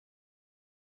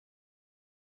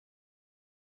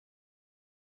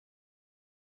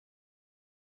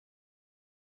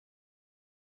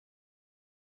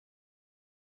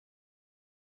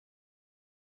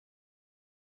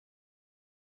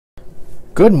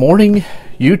Good morning,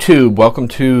 YouTube. Welcome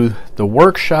to the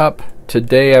workshop.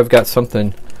 Today I've got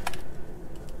something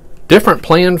different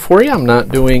planned for you. I'm not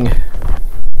doing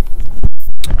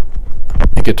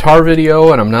a guitar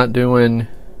video and I'm not doing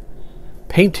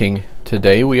painting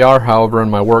today. We are, however,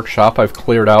 in my workshop. I've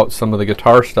cleared out some of the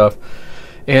guitar stuff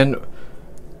and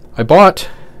I bought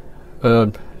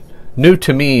a new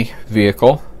to me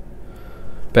vehicle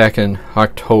back in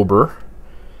October,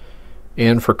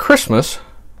 and for Christmas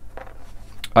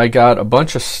I got a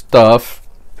bunch of stuff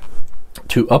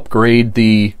to upgrade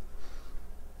the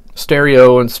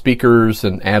stereo and speakers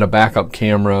and add a backup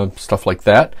camera, stuff like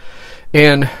that.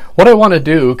 And what I want to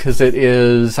do, because it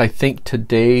is, I think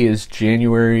today is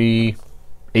January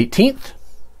 18th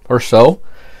or so,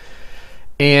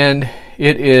 and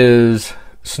it is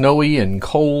snowy and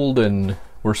cold, and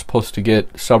we're supposed to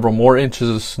get several more inches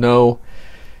of snow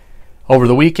over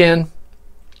the weekend.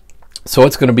 So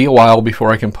it's going to be a while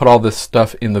before I can put all this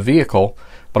stuff in the vehicle,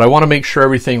 but I want to make sure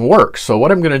everything works. So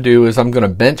what I'm going to do is I'm going to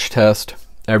bench test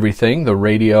everything, the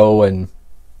radio and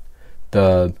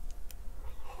the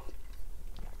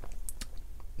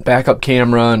backup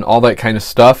camera and all that kind of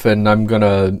stuff, and I'm going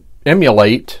to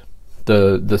emulate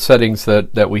the settings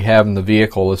that we have in the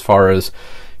vehicle as far as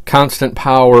constant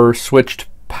power, switched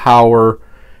power,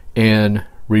 and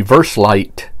reverse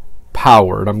light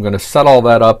powered. I'm going to set all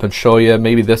that up and show you.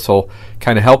 Maybe this will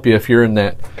kind of help you if you're in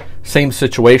that same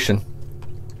situation.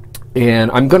 And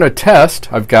I'm going to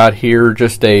test. I've got here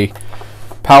just a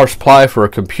power supply for a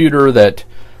computer that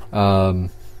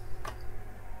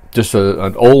just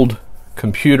an old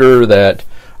computer that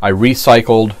I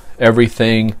recycled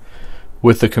everything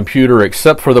with the computer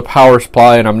except for the power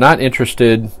supply, and I'm not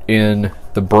interested in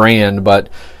the brand, but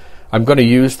I'm going to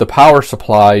use the power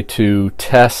supply to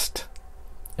test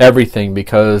everything,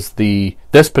 because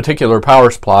this particular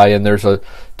power supply, and there's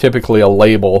typically a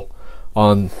label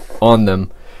on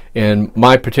them, and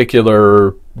my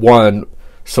particular one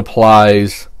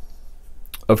supplies,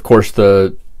 of course,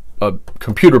 the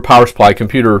computer power supply.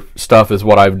 Computer stuff is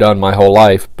what I've done my whole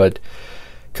life, but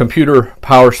computer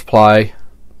power supply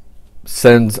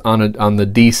sends on the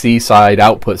DC side,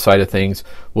 output side of things,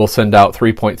 will send out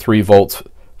 3.3 volts,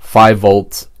 5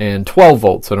 volts, and 12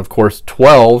 volts, and of course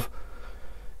 12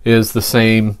 is the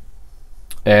same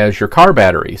as your car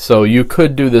battery. So you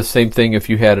could do the same thing if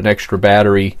you had an extra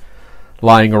battery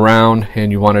lying around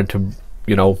and you wanted to,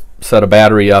 set a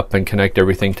battery up and connect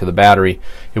everything to the battery.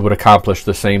 It would accomplish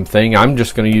the same thing. I'm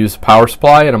just going to use power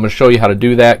supply, and I'm going to show you how to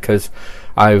do that because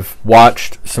I've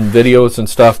watched some videos and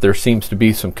stuff. There seems to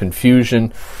be some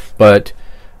confusion, but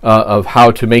of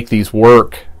how to make these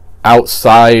work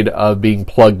outside of being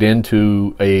plugged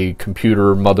into a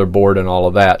computer motherboard and all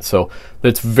of that. So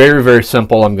it's very, very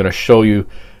simple. I'm going to show you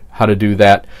how to do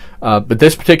that. But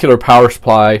this particular power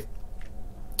supply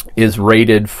is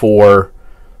rated for,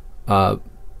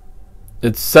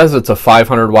 it says it's a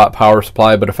 500 watt power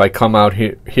supply, but if I come out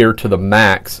here to the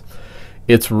max,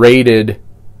 it's rated,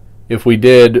 if we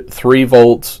did 3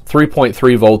 volts,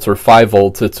 3.3 volts or 5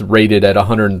 volts, it's rated at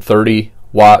 130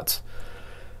 watts.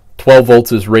 12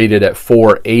 volts is rated at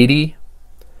 480,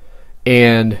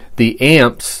 and the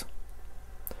amps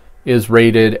is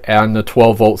rated on the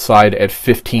 12 volt side at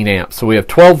 15 amps. So we have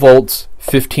 12 volts,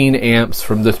 15 amps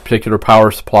from this particular power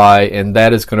supply, and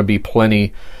that is going to be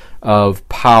plenty of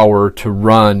power to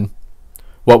run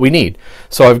what we need.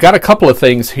 So I've got a couple of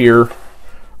things here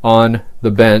on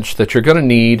the bench that you're going to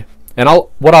need, and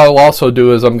what I'll also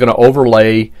do is I'm going to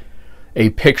overlay a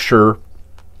picture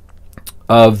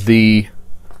of the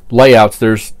layouts.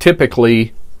 There's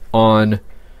typically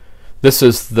this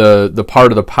is the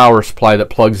part of the power supply that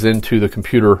plugs into the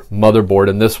computer motherboard,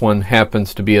 and this one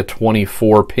happens to be a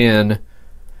 24 pin,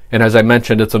 and as I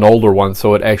mentioned, it's an older one,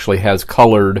 so it actually has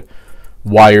colored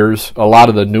wires. A lot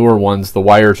of the newer ones, the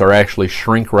wires are actually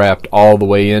shrink wrapped all the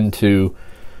way into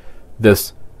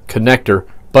this connector,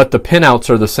 but the pinouts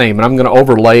are the same, and I'm going to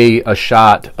overlay a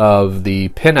shot of the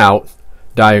pinout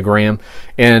diagram.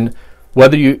 And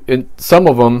some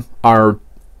of them are,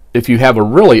 if you have a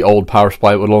really old power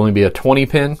supply, it would only be a 20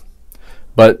 pin,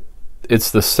 but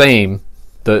it's the same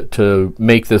to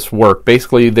make this work.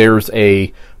 Basically, there's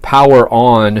a power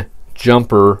on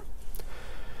jumper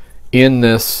in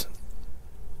this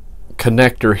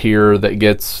connector here that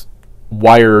gets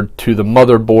wired to the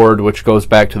motherboard, which goes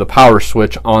back to the power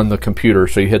switch on the computer.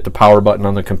 So you hit the power button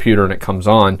on the computer and it comes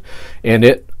on,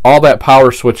 and all that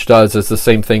power switch does is the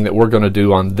same thing that we're going to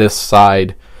do on this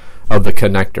side of the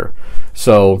connector.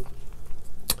 So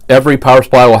every power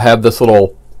supply will have this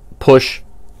little push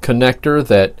connector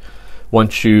that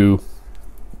once you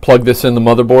plug this in the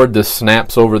motherboard, this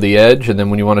snaps over the edge, and then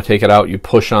when you want to take it out, you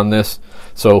push on this.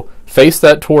 So face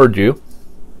that toward you.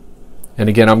 And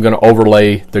again, I'm going to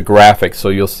overlay the graphics so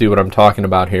you'll see what I'm talking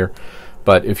about here.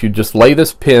 But if you just lay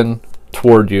this pin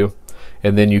toward you,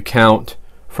 and then you count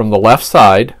from the left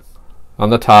side on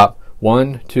the top,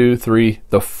 1, 2, 3,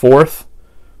 the fourth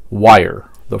wire,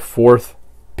 the fourth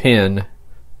pin,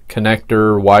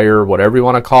 connector, wire, whatever you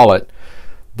want to call it,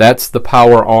 that's the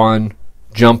power on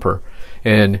jumper.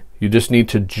 And you just need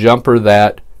to jumper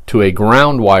that to a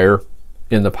ground wire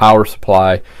in the power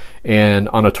supply. And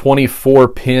on a 24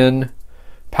 pin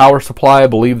power supply, I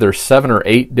believe there's 7 or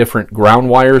 8 different ground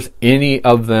wires. Any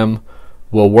of them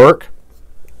will work.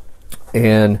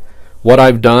 And what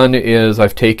I've done is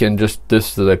I've taken just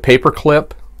this is a paper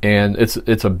clip, and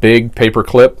it's a big paper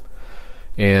clip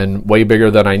and way bigger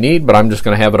than I need, but I'm just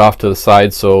going to have it off to the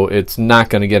side so it's not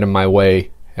going to get in my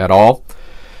way at all.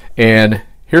 And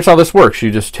here's how this works.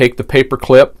 You just take the paper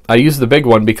clip. I use the big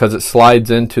one because it slides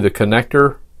into the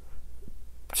connector,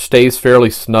 stays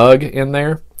fairly snug in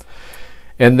there.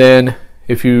 And then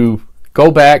if you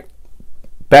go back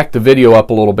the video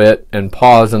up a little bit and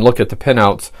pause and look at the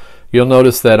pinouts, you'll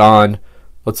notice that on,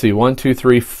 let's see, 1, 2,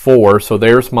 3, 4, so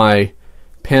there's my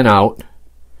pinout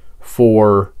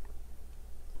for,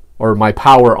 or my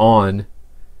power on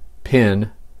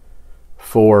pin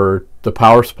for the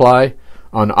power supply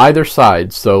on either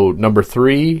side. So number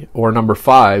 3 or number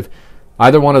 5,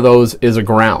 either one of those is a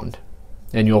ground.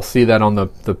 And you'll see that on the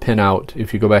pinout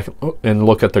if you go back and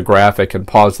look at the graphic and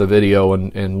pause the video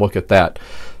and look at that.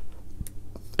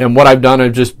 And what I've done,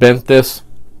 I've just bent this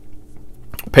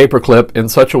paper clip in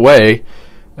such a way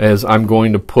as I'm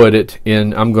going to put it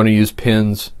in, I'm going to use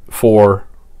pins 4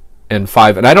 and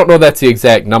 5. And I don't know that's the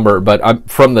exact number, but I'm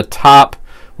from the top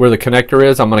where the connector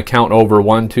is, I'm going to count over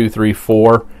 1, 2, 3,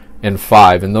 4, and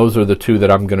 5. And those are the 2 that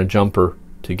I'm going to jumper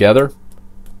together.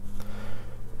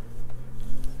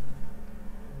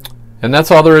 And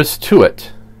that's all there is to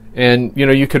it. And you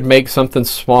know, you could make something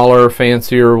smaller,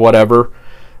 fancier, whatever,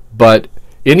 but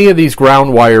any of these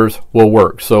ground wires will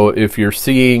work. So if you're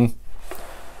seeing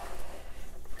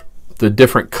the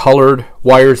different colored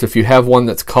wires, if you have one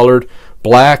that's colored,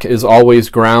 black is always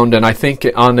ground. And I think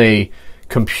on a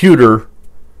computer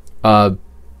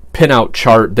pinout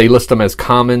chart, they list them as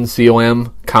common,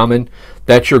 C-O-M, common.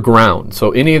 That's your ground. So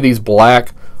any of these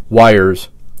black wires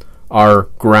are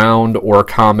ground or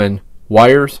common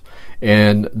wires,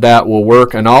 and that will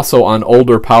work. And also on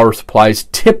older power supplies,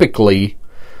 typically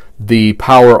the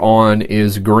power on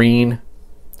is green.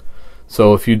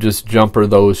 So if you just jumper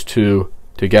those 2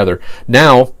 together,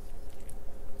 now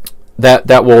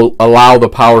that will allow the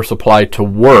power supply to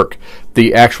work.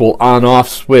 The actual on-off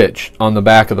switch on the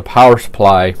back of the power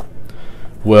supply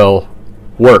will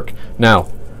work.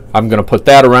 Now I'm going to put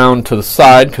that around to the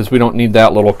side because we don't need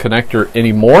that little connector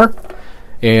anymore.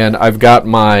 And I've got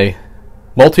my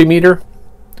multimeter,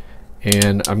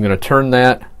 and I'm going to turn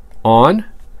that on.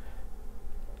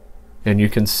 And you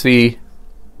can see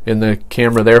in the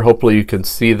camera there, hopefully you can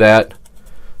see that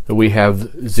we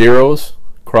have zeros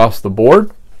across the board.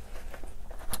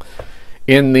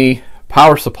 In the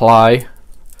power supply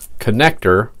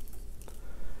connector,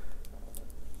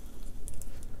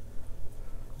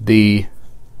 the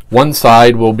one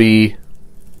side will be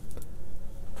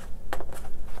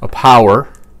a power,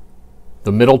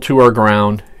 the middle 2 are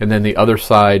ground, and then the other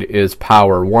side is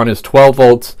power. One is 12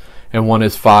 volts and one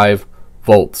is 5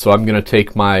 volts. So I'm going to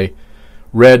take my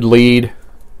red lead,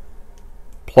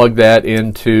 plug that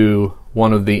into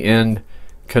one of the end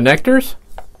connectors,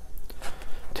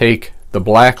 take the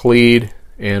black lead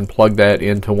and plug that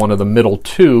into one of the middle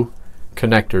 2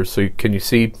 connectors. So can you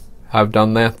see how I've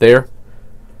done that there?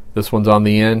 This one's on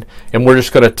the end, and we're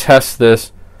just going to test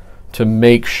this to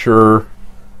make sure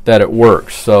that it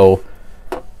works. So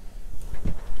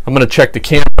I'm going to check the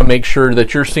camera, make sure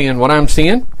that you're seeing what I'm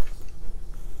seeing.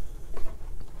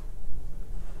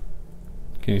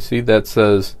 Can you see that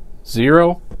says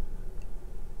 0?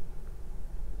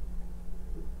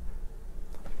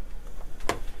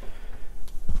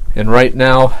 And right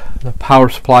now the power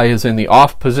supply is in the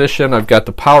off position. I've got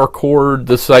the power cord.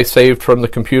 This I saved from the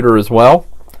computer as well.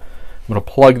 I'm going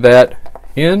to plug that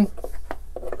in,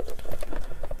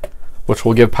 which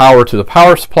will give power to the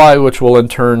power supply, which will in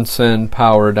turn send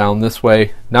power down this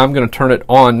way. Now I'm going to turn it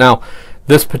on. Now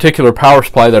this particular power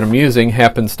supply that I'm using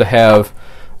happens to have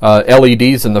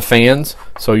LEDs in the fans,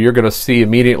 so you're going to see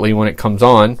immediately when it comes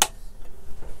on.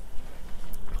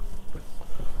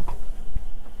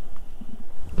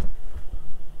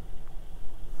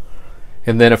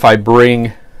 And then if I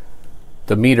bring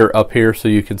the meter up here so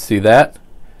you can see that,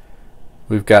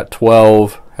 we've got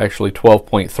 12 actually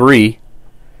 12.3,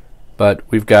 but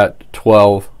we've got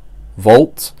 12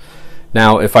 volts.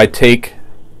 Now if I take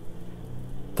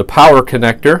the power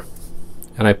connector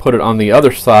and I put it on the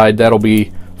other side, that'll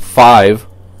be 5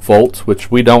 volts, which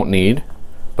we don't need,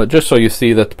 but just so you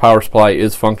see that the power supply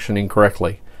is functioning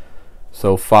correctly.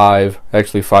 So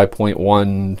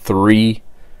 5.13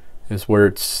 is where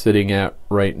it's sitting at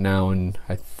right now, and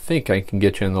I think I can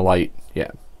get you in the light,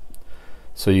 yeah,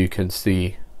 so you can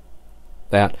see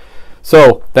that.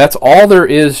 So that's all there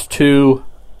is to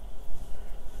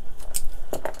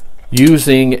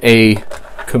using a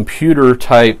computer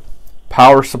type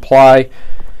power supply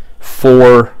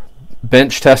for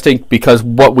bench testing, because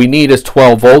what we need is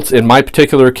 12 volts. In my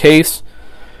particular case,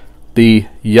 the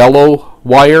yellow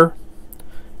wire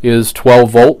is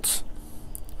 12 volts,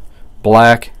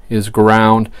 black is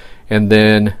ground, and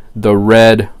then the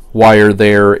red wire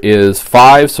there is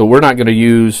 5. So we're not going to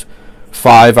use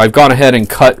 5. I've gone ahead and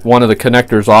cut one of the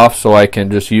connectors off so I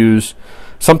can just use,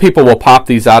 some people will pop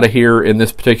these out of here. In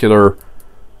this particular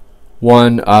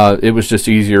one, it was just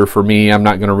easier for me. I'm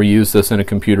not going to reuse this in a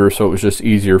computer, so it was just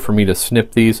easier for me to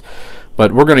snip these.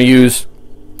 But we're going to use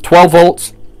 12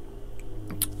 volts.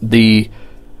 The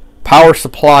power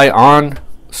supply on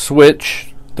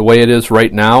switch, the way it is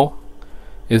right now,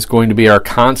 is going to be our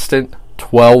constant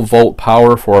 12 volt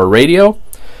power for our radio.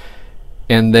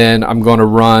 And then I'm going to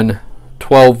run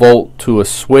 12 volt to a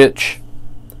switch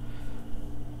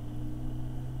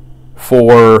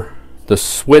for the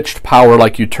switched power,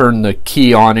 like you turn the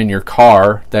key on in your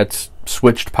car. That's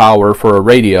switched power for a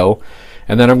radio.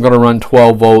 And then I'm going to run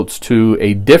 12 volts to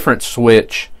a different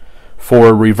switch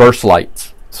for reverse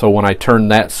lights. So when I turn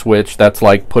that switch, that's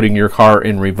like putting your car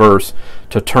in reverse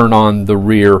to turn on the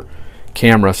rear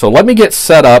camera. So let me get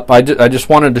set up. I just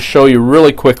wanted to show you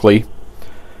really quickly,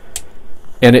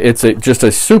 and it's just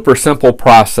a super simple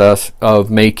process of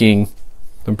making,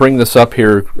 and bring this up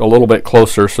here a little bit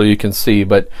closer so you can see,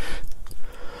 but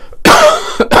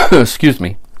excuse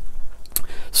me,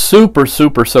 super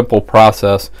simple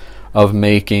process of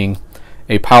making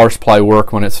a power supply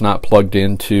work when it's not plugged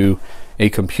into a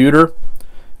computer.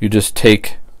 You just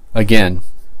take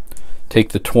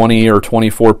the 20 or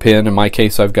 24 pin, in my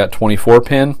case I've got 24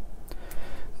 pin,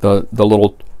 the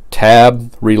little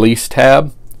tab, release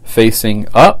tab, facing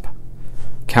up,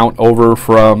 count over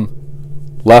from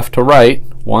left to right,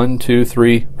 1, 2,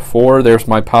 3, 4, there's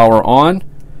my power on.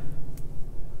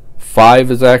 5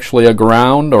 is actually a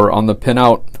ground, or on the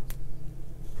pinout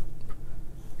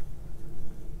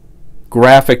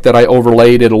graphic that I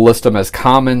overlaid, it'll list them as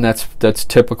common. That's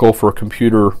typical for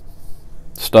computer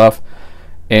stuff.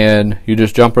 And you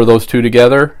just jumper those two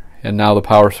together, and now the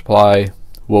power supply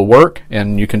will work.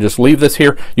 And you can just leave this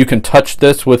here. You can touch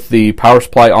this with the power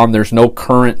supply on. There's no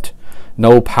current,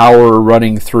 no power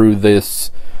running through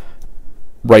this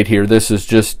right here. This is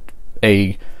just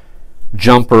a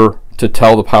jumper to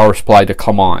tell the power supply to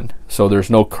come on. So there's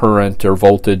no current or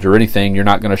voltage or anything. You're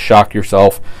not going to shock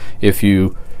yourself if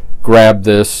you grab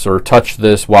this or touch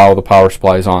this while the power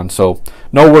supply is on. So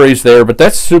no worries there, but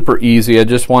that's super easy. I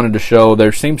just wanted to show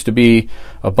there seems to be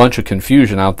a bunch of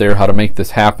confusion out there how to make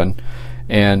this happen,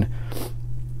 and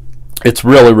it's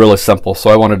really simple.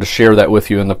 So I wanted to share that with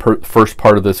you in the first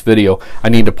part of this video. I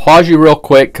need to pause you real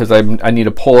quick because I need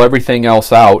to pull everything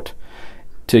else out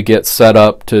to get set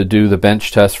up to do the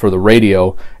bench test for the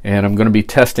radio, and I'm going to be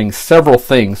testing several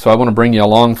things, so I want to bring you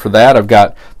along for that. I've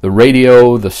got the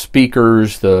radio, the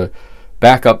speakers, the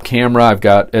backup camera. I've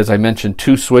got, as I mentioned,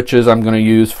 2 switches I'm going to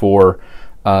use for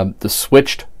the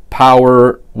switched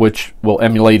power, which will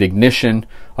emulate ignition,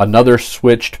 another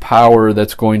switched power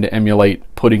that's going to emulate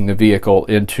putting the vehicle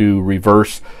into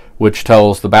reverse, which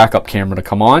tells the backup camera to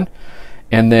come on,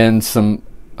 and then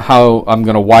how I'm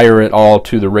going to wire it all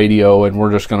to the radio, and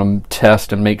we're just going to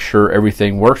test and make sure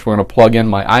everything works. We're going to plug in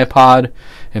my iPod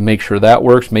and make sure that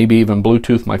works, maybe even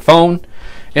Bluetooth my phone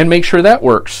and make sure that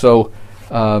works. So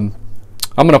I'm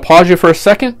going to pause you for a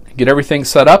second, get everything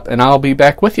set up, and I'll be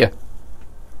back with you.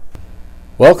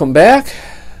 Welcome back.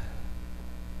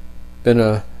 Been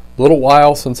a little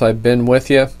while since I've been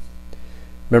with you.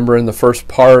 Remember in the first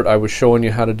part I was showing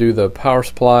you how to do the power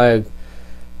supply.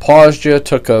 Paused you,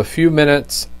 took a few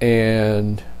minutes,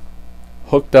 and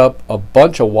hooked up a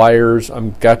bunch of wires.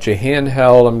 I've got you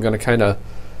handheld. I'm going to kind of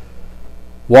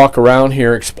walk around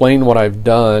here, explain what I've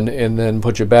done, and then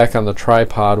put you back on the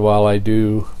tripod while I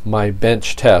do my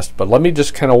bench test. But let me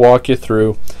just kind of walk you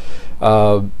through.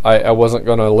 I wasn't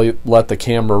going to let the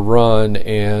camera run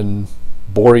and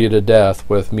bore you to death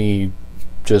with me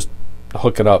just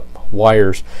hooking up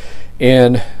wires.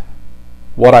 And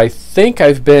what I think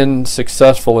I've been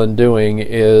successful in doing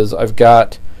is I've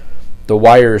got the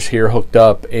wires here hooked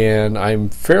up, and I'm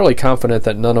fairly confident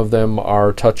that none of them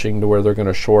are touching to where they're going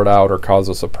to short out or cause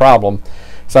us a problem.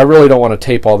 So I really don't want to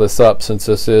tape all this up, since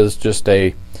this is just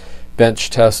a bench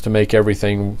test to make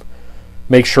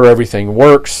sure everything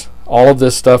works. All of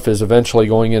this stuff is eventually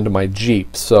going into my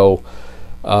Jeep, so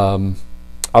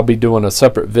I'll be doing a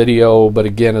separate video. But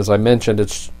again, as I mentioned,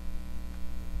 it's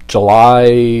July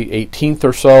 18th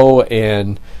or so,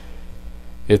 and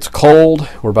it's cold.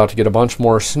 We're about to get a bunch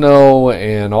more snow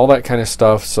and all that kind of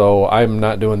stuff, so I'm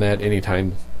not doing that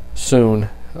anytime soon.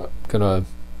 I'm gonna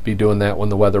be doing that when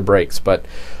the weather breaks. But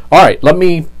all right, let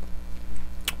me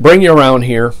bring you around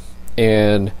here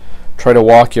and try to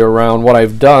walk you around what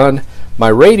I've done. My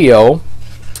radio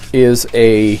is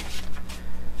a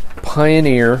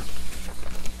Pioneer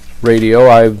radio.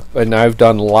 I've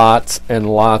done lots and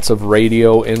lots of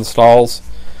radio installs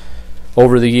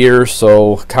over the years,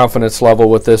 so confidence level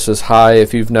with this is high.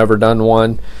 If you've never done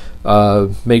one,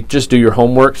 just do your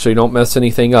homework so you don't mess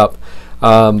anything up.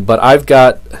 But I've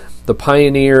got the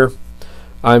Pioneer,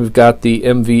 I've got the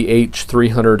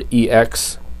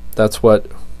MVH300EX. That's what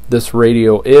this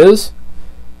radio is.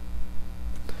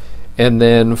 And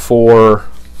then for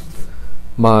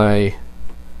my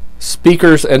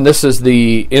speakers, and this is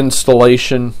the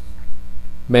installation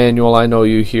manual. I know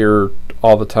you hear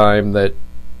all the time that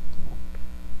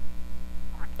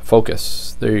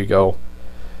focus, there you go.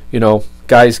 You know,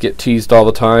 guys get teased all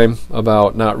the time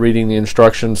about not reading the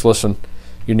instructions. Listen,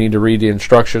 you need to read the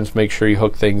instructions, make sure you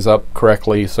hook things up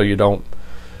correctly so you don't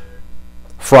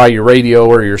fry your radio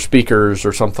or your speakers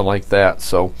or something like that.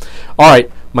 So,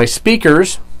 alright, my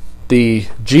speakers, the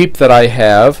Jeep that I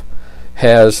have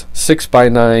has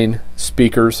 6x9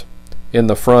 speakers in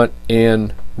the front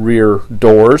and rear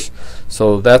doors,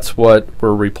 so that's what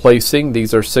we're replacing.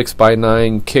 These are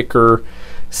 6x9 Kicker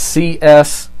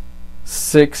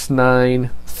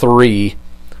CS693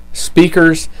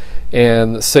 speakers,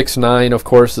 and 6.9 of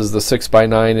course is the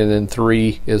 6x9, and then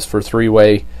 3 is for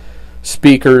three-way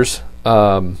speakers.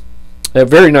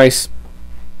 Very nice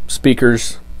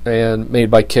speakers and made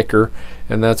by Kicker,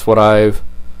 and that's what I've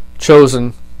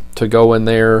chosen to go in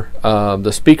there.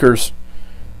 The speakers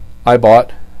I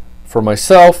bought for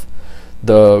myself.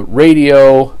 The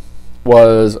radio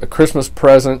was a Christmas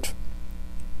present.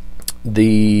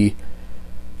 The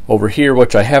over here,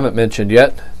 which I haven't mentioned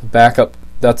yet, backup,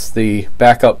 that's the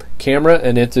backup camera,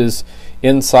 and it is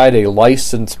inside a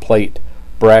license plate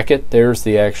bracket. There's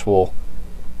the actual,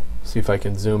 see if I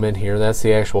can zoom in here, that's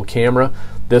the actual camera.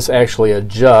 This actually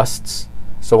adjusts,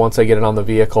 so once I get it on the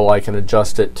vehicle I can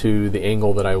adjust it to the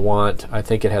angle that I want. I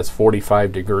think it has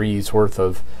 45 degrees worth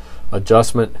of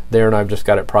adjustment there, and I've just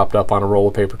got it propped up on a roll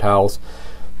of paper towels.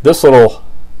 This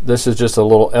is just a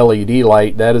little LED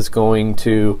light that is going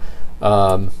to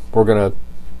we're going to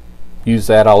use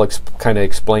that. I'll kind of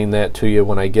explain that to you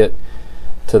when I get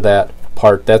to that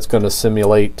part. That's going to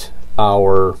simulate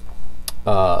our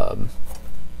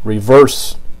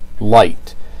reverse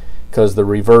light, because the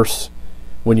reverse,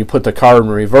 when you put the car in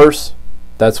reverse,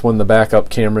 that's when the backup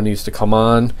camera needs to come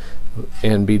on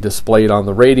and be displayed on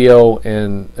the radio,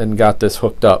 and got this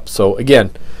hooked up. So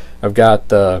again, I've got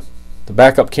the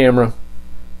backup camera,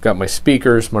 got my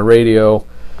speakers, my radio,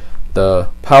 the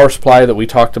power supply that we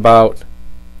talked about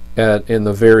in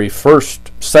the very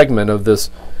first segment of this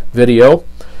video.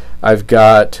 I've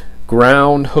got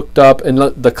ground hooked up, and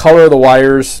the color of the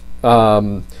wires,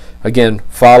 again,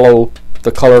 follow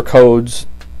the color codes.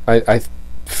 I'm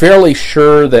fairly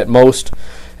sure that most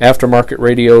aftermarket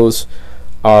radios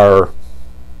are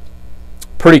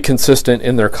pretty consistent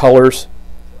in their colors,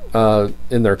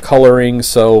 in their coloring.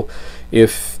 So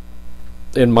if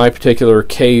in my particular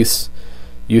case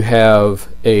you have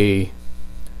a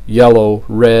yellow,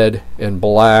 red, and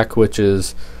black, which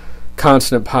is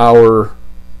constant power,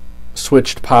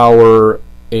 switched power,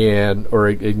 and or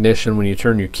ignition when you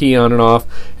turn your key on and off,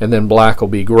 and then black will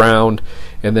be ground,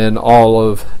 and then all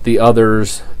of the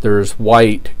others, there's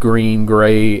white, green,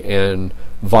 gray, and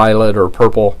violet or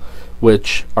purple,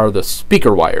 which are the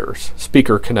speaker wires,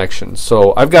 speaker connections.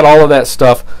 So I've got all of that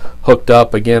stuff hooked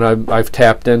up. Again, I've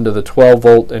tapped into the 12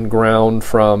 volt and ground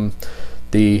from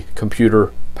the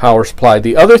computer power supply.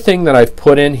 The other thing that I've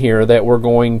put in here that we're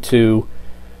going to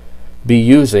be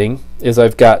using is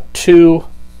I've got two,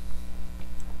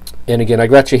 and again I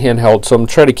got you handheld, so I'm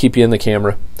trying to keep you in the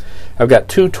camera. I've got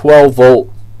two 12 volt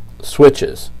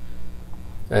switches,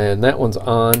 and that one's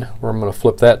on, where I'm going to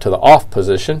flip that to the off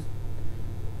position,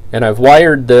 and I've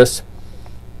wired this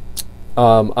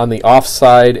on the off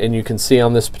side, and you can see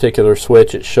on this particular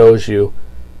switch it shows you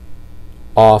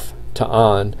off to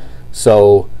on.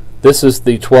 So this is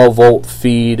the 12 volt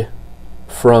feed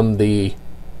from the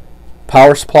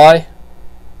power supply.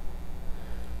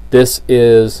 This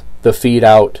is the feed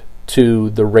out to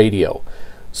the radio.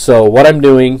 So what I'm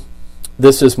doing,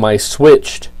 this is my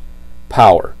switched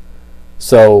power.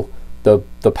 So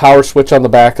the power switch on the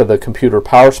back of the computer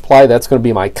power supply, that's going to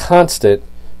be my constant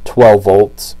 12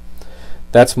 volts.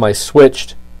 That's my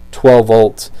switched 12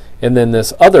 volts. And then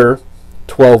this other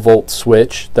 12 volt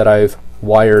switch that I've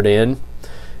wired in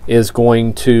is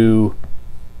going to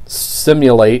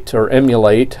simulate or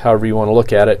emulate, however you want to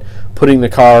look at it, putting the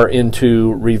car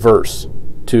into reverse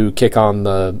to kick on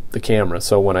the camera.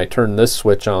 So when I turn this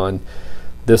switch on,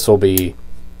 this will be,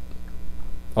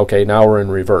 okay, now we're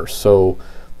in reverse. So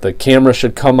the camera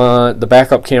should come on, the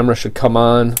backup camera should come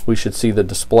on, we should see the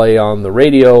display on the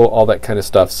radio, all that kind of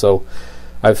stuff. So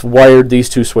I've wired these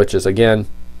two switches. Again,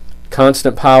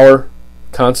 constant power,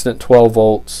 constant 12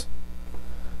 volts,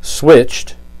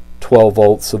 switched 12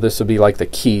 volts. So this would be like the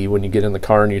key when you get in the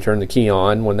car and you turn the key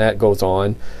on. When that goes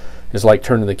on, is like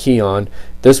turning the key on.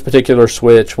 This particular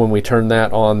switch, when we turn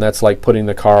that on, that's like putting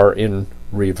the car in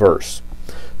reverse.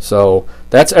 So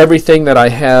that's everything that I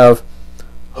have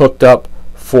hooked up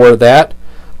for that.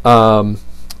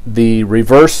 The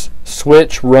reverse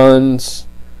switch runs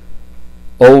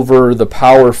over the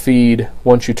power feed.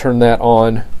 Once you turn that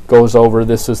on, goes over.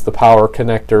 This is the power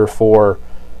connector for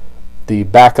the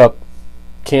backup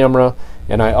camera,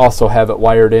 and I also have it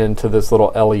wired into this little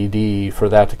LED for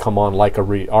that to come on like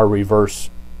our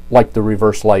reverse, like the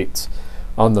reverse lights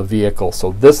on the vehicle.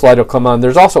 So this light will come on.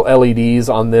 There's also LEDs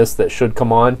on this that should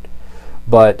come on,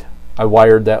 but I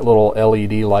wired that little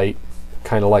LED light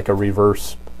kind of like a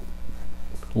reverse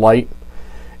light.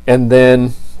 And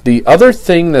then the other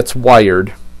thing that's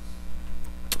wired,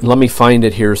 let me find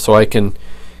it here so I can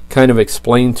kind of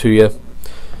explain to you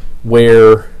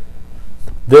where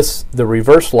the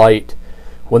reverse light,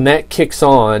 when that kicks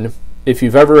on, if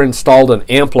you've ever installed an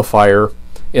amplifier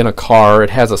in a car, it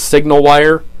has a signal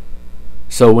wire.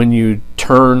 So when you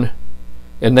turn,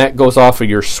 and that goes off of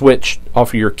your switch, off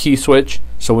of your key switch,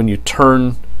 so when you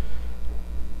turn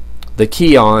the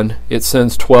key on, it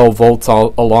sends 12 volts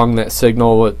all along that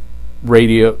signal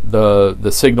radio.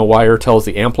 The signal wire tells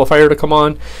the amplifier to come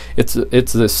on. It's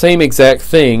the same exact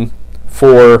thing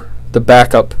for the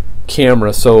backup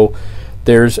camera. So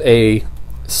there's a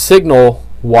signal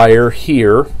wire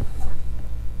here. I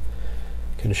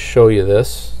can show you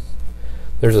this.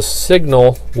 There's a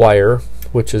signal wire,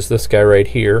 which is this guy right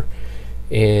here,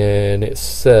 and it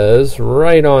says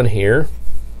right on here,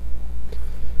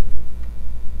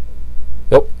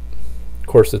 oh, of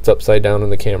course it's upside down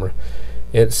in the camera,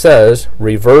 it says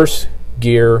reverse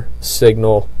gear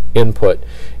signal input.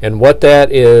 And what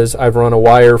that is, I've run a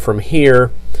wire from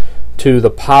here to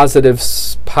the positive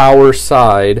power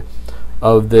side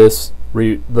of this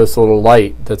little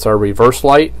light that's our reverse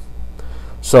light.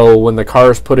 So when the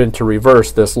car is put into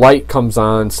reverse, this light comes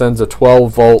on, sends a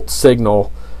 12 volt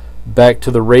signal back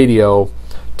to the radio,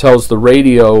 tells the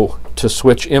radio to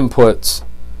switch inputs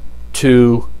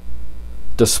to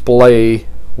display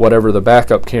whatever the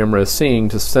backup camera is seeing,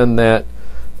 to send that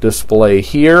display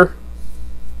here.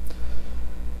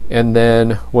 And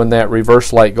then when that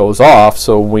reverse light goes off,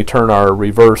 so when we turn our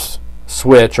reverse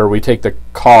switch or we take the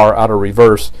car out of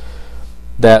reverse,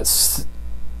 that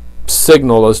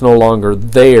signal is no longer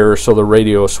there, so the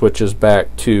radio switches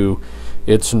back to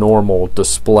its normal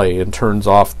display and turns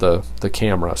off the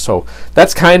camera. So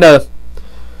that's kind of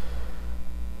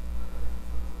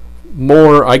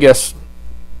more, I guess,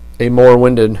 a more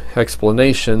winded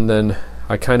explanation than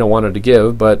I kind of wanted to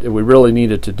give, but we really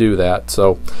needed to do that.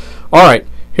 So all right,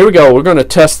 here we go. We're going to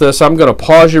test this. I'm going to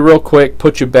pause you real quick,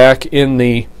 put you back in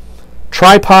the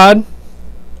tripod,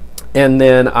 and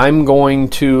then I'm going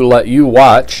to let you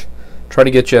watch, try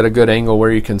to get you at a good angle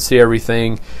where you can see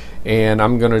everything, and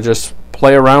I'm going to just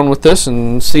play around with this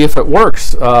and see if it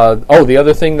works. Oh, the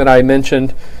other thing that I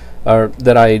mentioned, or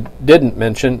that I didn't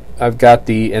mention, I've got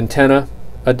the antenna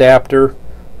adapter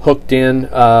hooked in.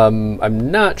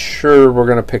 I'm not sure we're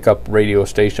going to pick up radio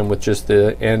station with just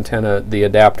the antenna, the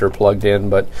adapter plugged in,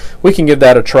 but we can give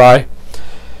that a try,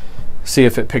 see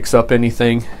if it picks up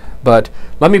anything. But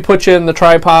let me put you in the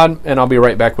tripod and I'll be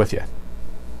right back with you.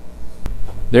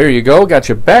 There you go, got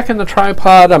you back in the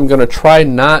tripod. I'm going to try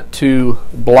not to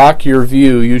block your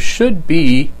view. You should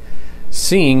be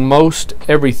seeing most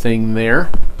everything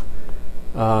there.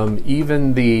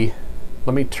 Even the,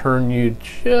 let me turn you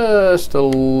just a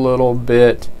little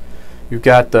bit. You've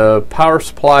got the power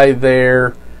supply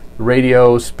there,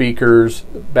 radio, speakers,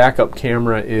 backup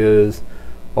camera is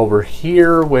over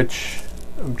here, which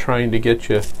I'm trying to get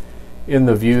you in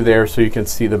the view there so you can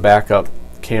see the backup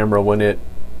camera when it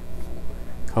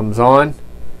comes on.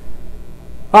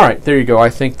 Alright, there you go. I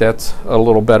think that's a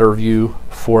little better view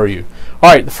for you.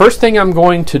 Alright, the first thing I'm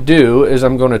going to do is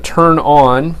I'm going to turn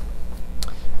on,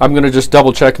 I'm going to just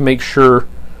double check and make sure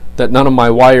that none of my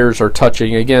wires are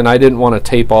touching. Again, I didn't want to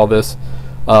tape all this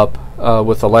up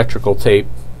with electrical tape.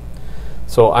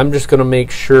 So I'm just going to make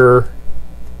sure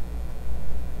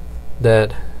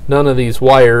that none of these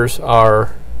wires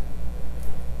are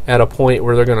at a point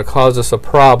where they're going to cause us a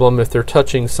problem if they're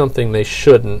touching something they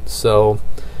shouldn't. So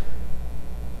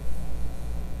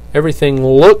everything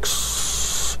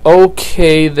looks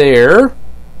okay there.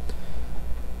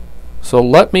 So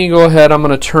let me go ahead. I'm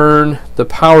going to turn the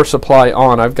power supply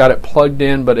on. I've got it plugged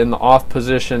in but in the off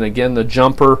position. Again, the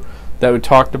jumper that we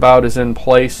talked about is in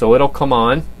place, so it'll come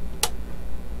on.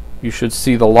 You should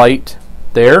see the light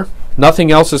there.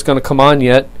 Nothing else is going to come on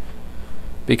yet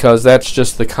because that's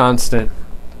just the constant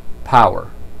power.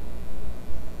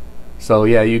 So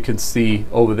yeah, you can see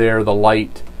over there the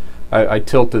light. I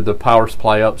tilted the power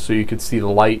supply up so you could see the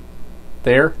light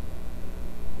there,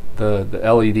 the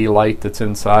LED light that's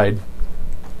inside.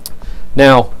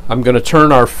 Now I'm going to turn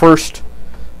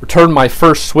my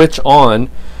first switch on,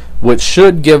 which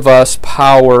should give us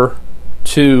power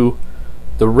to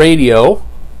the radio.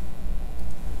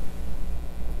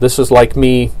 This is like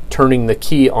me turning the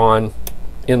key on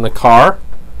in the car.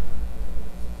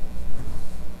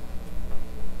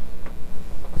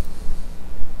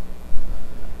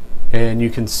 And you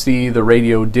can see the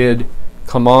radio did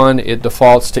come on. It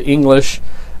defaults to English.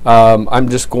 I'm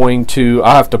just going to,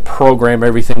 I have to program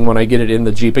everything when I get it in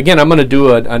the Jeep. Again, I'm going to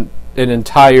do an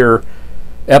entire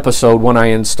episode when I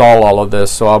install all of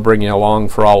this, so I'll bring you along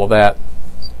for all of that.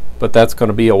 But that's going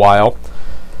to be a while.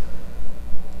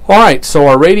 Alright, so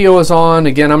our radio is on.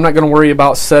 Again, I'm not going to worry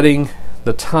about setting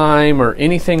the time or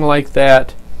anything like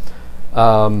that.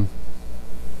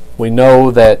 We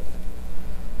know that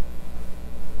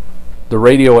the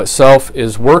radio itself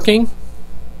is working.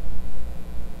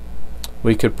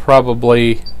 We could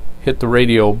probably hit the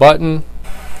radio button.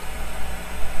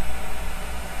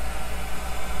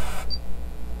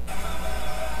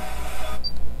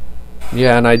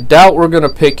 Yeah, and I doubt we're going to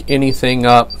pick anything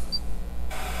up.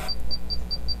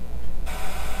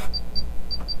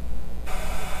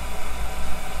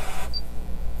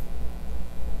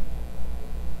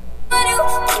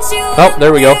 Oh,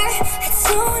 there we go.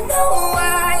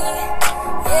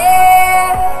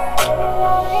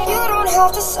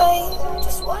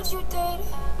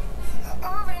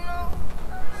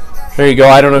 There you go.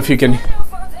 I don't know if you can,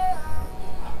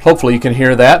 hopefully you can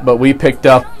hear that, but we picked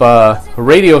up a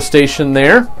radio station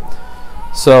there.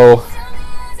 So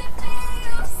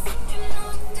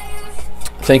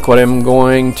I think what I'm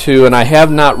going to, and I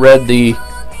have not read the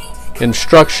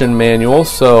instruction manual,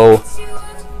 so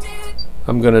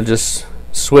I'm going to just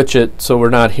switch it so we're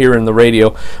not hearing the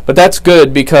radio. But that's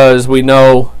good because we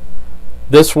know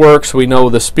this works, we know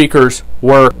the speakers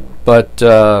work. But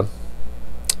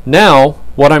now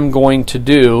what I'm going to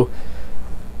do,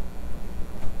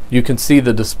 you can see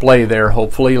the display there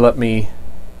hopefully. Let me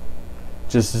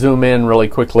just zoom in really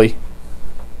quickly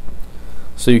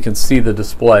so you can see the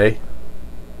display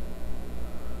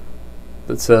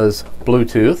that says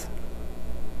Bluetooth.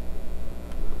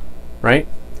 Right?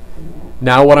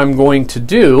 Now what I'm going to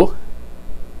do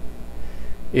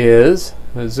is,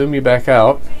 I'll zoom you back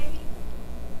out.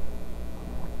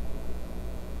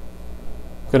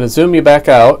 I'm going to zoom you back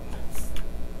out.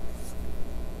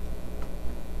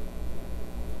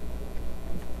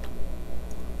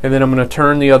 And then I'm going to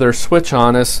turn the other switch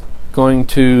on. It's going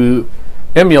to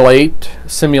emulate,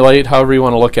 simulate, however you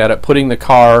want to look at it, putting the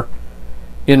car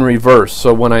in reverse.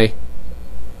 So when I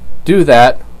do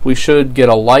that, we should get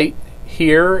a light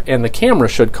here and the camera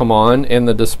should come on and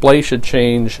the display should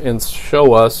change and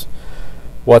show us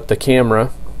what the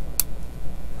camera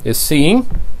is seeing.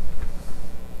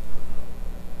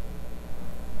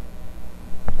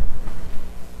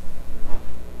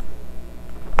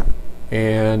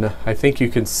 And I think you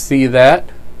can see that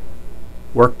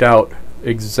worked out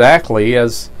exactly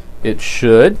as it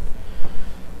should.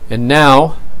 And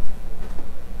now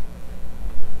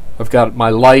I've got my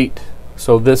light,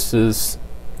 so this is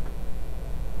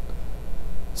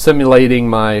simulating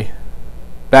my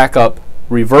backup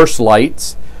reverse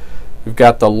lights. We've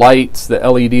got the lights, the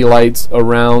LED lights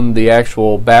around the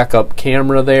actual backup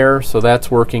camera there, so that's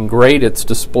working great. It's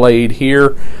displayed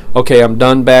here. Okay, I'm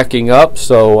done backing up,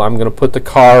 so I'm going to put the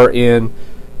car in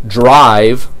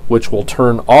drive, which will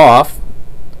turn off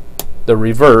the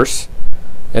reverse,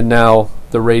 and now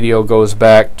the radio goes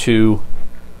back to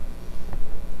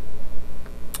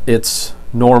its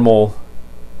normal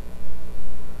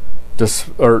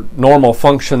normal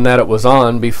function that it was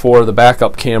on before the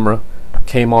backup camera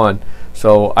came on.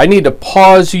 So I need to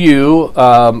pause you.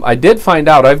 I did find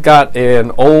out I've got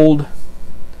an old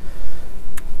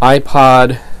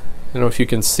iPod. I don't know if you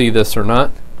can see this or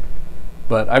not,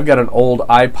 but I've got an old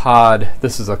iPod.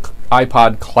 This is a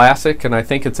iPod Classic, and I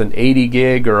think it's an 80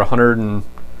 gig or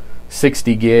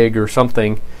 160 gig or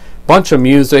something. Bunch of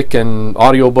music and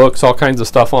audiobooks, all kinds of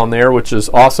stuff on there, which is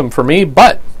awesome for me,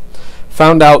 but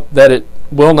found out that it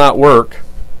will not work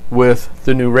with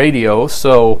the new radio,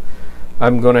 so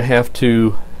I'm going to have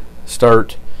to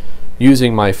start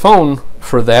using my phone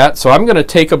for that. So I'm going to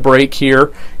take a break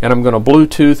here, and I'm going to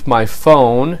Bluetooth my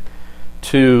phone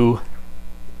to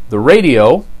the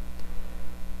radio,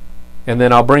 and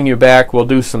then I'll bring you back. We'll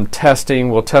do some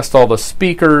testing. We'll test all the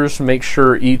speakers, make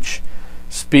sure each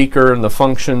speaker and the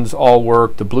functions all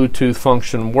work. The Bluetooth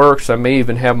function works. I may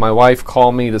even have my wife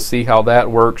call me to see how that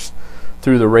works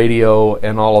through the radio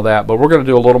and all of that, but we're going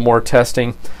to do a little more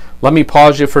testing. Let me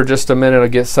pause you for just a minute to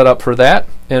get set up for that,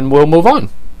 and we'll move on.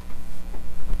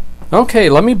 Okay,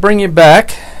 let me bring you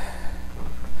back.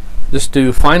 Just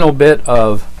do final bit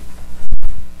of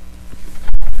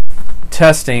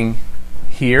testing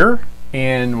here,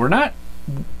 and we're not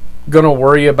going to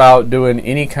worry about doing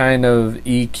any kind of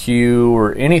EQ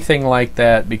or anything like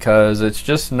that, because it's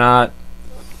just not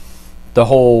the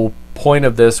whole point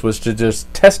of this. Was to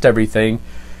just test everything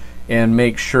and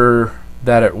make sure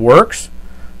that it works.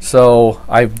 So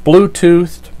I've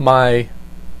Bluetoothed my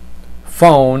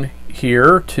phone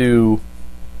here to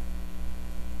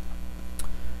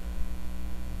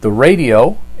the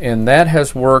radio, and that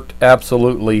has worked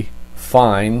absolutely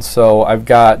fine. So I've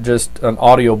got just an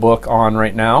audiobook on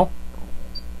right now.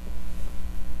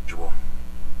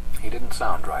 He didn't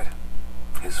sound right.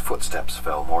 His footsteps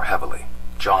fell more heavily,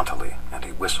 jauntily, and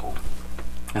he whistled.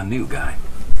 A new guy.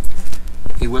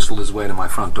 He whistled his way to my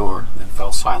front door, then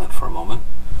fell silent for a moment.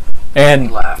 And he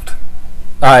laughed.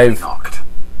 I've He knocked.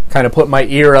 kind of put my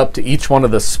ear up to each one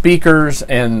of the speakers,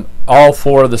 and all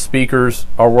four of the speakers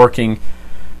are working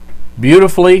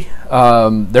beautifully.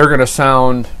 They're going to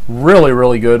sound really,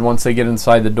 really good once they get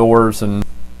inside the doors. And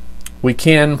we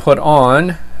can put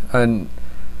on, and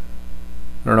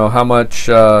I don't know how much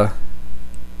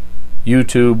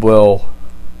YouTube will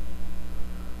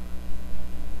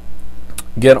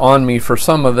get on me for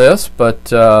some of this,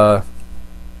 but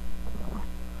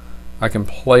I can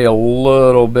play a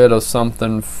little bit of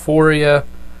something for you.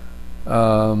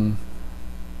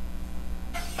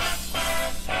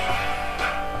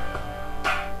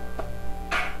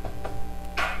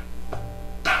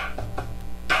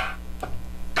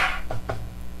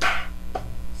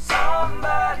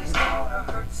 Somebody's gonna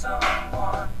hurt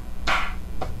someone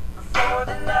before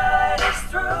the night is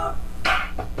through.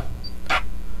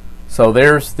 So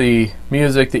there's the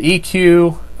music, the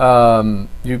EQ.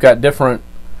 You've got different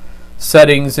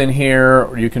settings in here,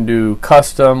 or you can do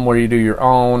custom where you do your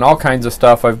own, all kinds of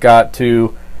stuff. I've got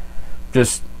to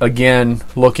just, again,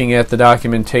 looking at the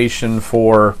documentation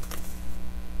for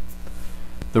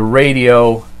the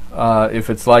radio. If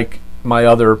it's like my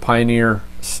other Pioneer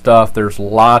stuff, there's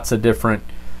lots of different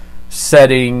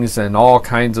settings and all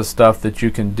kinds of stuff that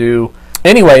you can do.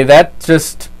 Anyway, that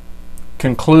just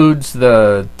concludes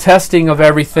the testing of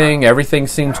everything. Everything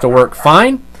seems to work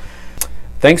fine.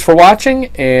 Thanks for watching,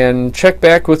 and check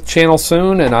back with channel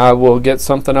soon, and I will get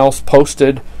something else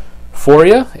posted for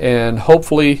you, and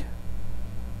hopefully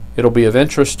it'll be of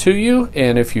interest to you.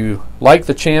 And if you like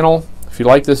the channel, if you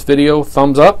like this video,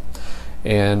 thumbs up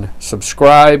and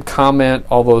subscribe, comment,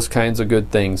 all those kinds of good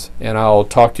things, and I'll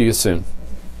talk to you soon.